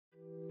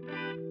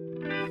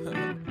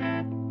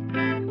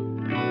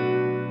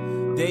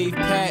Dave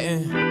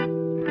Patton.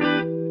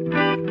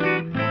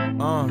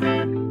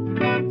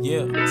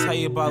 Yeah, tell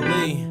you about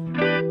Lee.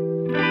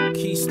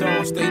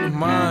 Keystone State of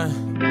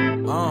Mind.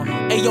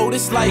 Hey yo,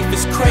 this life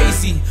is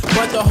crazy,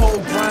 but the whole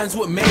grind's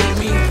what made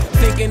me.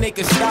 Thinking they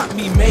could stop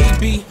me,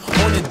 maybe.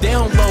 On the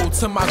down low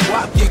till my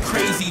guap get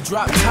crazy.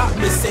 Drop top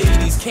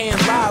Mercedes, can't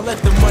lie, let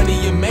the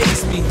money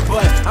amaze me.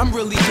 But I'm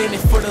really in it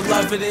for the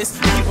love of this.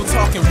 People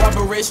talking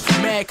rubberish,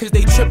 mad cause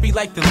they trippy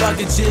like the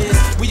luggage is.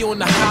 We on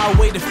the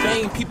highway to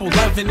fame, people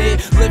loving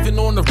it. Living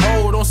on the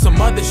road on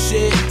some other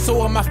shit. So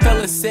all my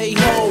fellas say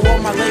ho, all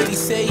my ladies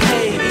say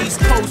hey.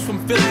 East Coast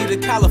from Philly to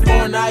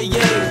California,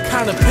 yeah.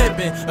 Kinda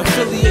pimpin',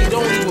 affiliate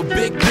only with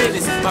big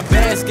business. My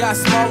bags got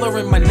smaller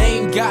and my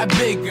name got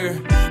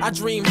bigger. I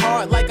dream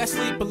hard like I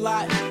sleep a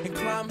lot and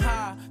climb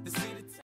high.